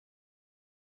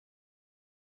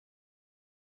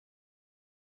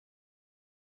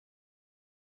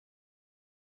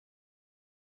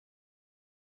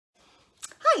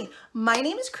Hi, my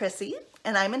name is Chrissy,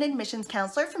 and I'm an admissions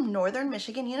counselor from Northern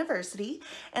Michigan University,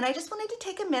 and I just wanted to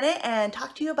take a minute and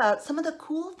talk to you about some of the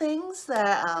cool things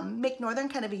that make Northern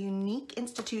kind of a unique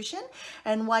institution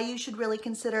and why you should really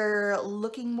consider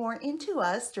looking more into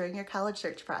us during your college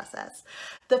search process.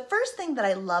 The first thing that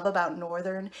I love about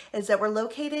Northern is that we're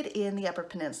located in the Upper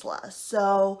Peninsula.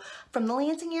 So from the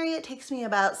Lansing area, it takes me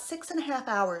about 6.5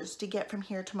 hours to get from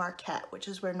here to Marquette, which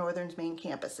is where Northern's main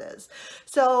campus is.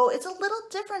 So it's a little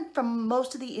different from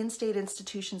most of the in-state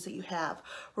institutions that you have.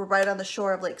 We're right on the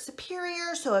shore of Lake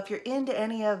Superior, so if you're into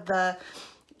any of the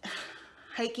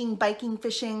hiking, biking,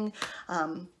 fishing,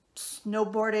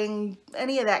 snowboarding,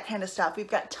 any of that kind of stuff, we've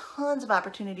got tons of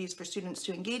opportunities for students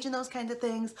to engage in those kinds of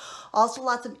things. Also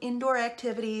lots of indoor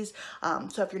activities.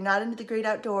 So if you're not into the great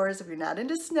outdoors, if you're not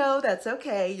into snow, that's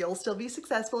okay. You'll still be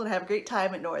successful and have a great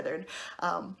time at Northern.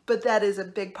 But that is a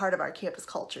big part of our campus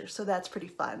culture, so that's pretty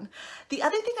fun. The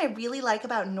other thing I really like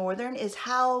about Northern is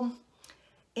how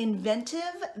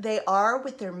inventive they are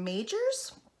with their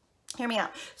majors. Hear me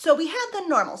out. So we have the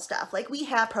normal stuff, like we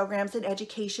have programs in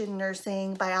education,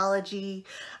 nursing, biology,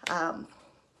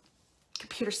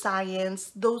 computer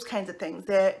science, those kinds of things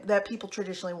that people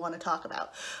traditionally want to talk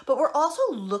about. But we're also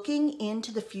looking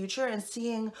into the future and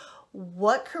seeing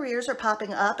what careers are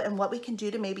popping up and what we can do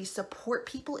to maybe support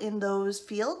people in those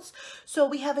fields. So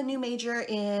we have a new major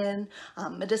in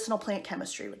medicinal plant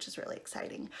chemistry, which is really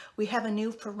exciting. We have a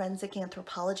new forensic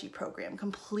anthropology program,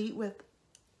 complete with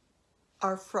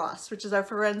our FROST, which is our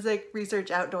Forensic Research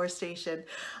Outdoor Station,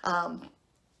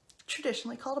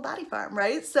 traditionally called a body farm,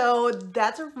 right? So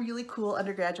that's a really cool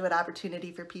undergraduate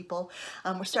opportunity for people.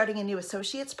 We're starting a new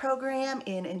associate's program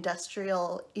in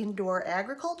industrial indoor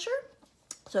agriculture.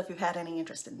 So if you've had any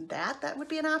interest in that, that would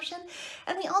be an option.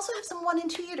 And we also have some 1- and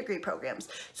 2-year degree programs.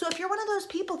 So if you're one of those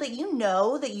people that you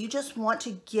know that you just want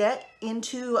to get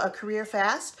into a career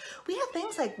fast, we have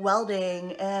things like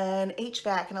welding and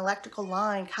HVAC and electrical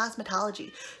line,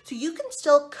 cosmetology. So you can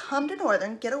still come to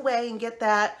Northern, get away and get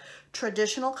that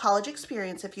traditional college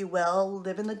experience, if you will,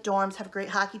 live in the dorms, have a great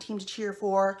hockey team to cheer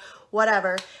for,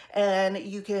 whatever, and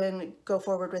you can go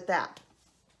forward with that.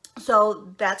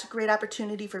 So that's a great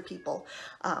opportunity for people.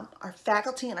 Our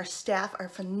faculty and our staff are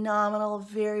phenomenal,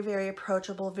 very, very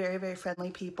approachable, very, very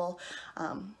friendly people.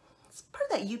 It's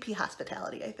part of that UP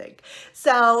hospitality, I think.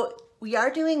 So we are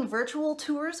doing virtual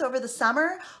tours over the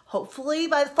summer. Hopefully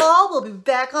by the fall, we'll be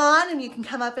back on and you can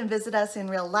come up and visit us in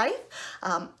real life.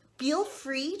 Feel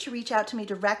free to reach out to me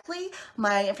directly.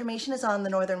 My information is on the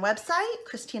Northern website,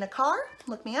 Chrissy Carr.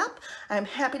 Look me up. I'm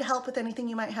happy to help with anything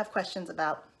you might have questions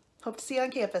about. Hope to see you on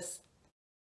campus.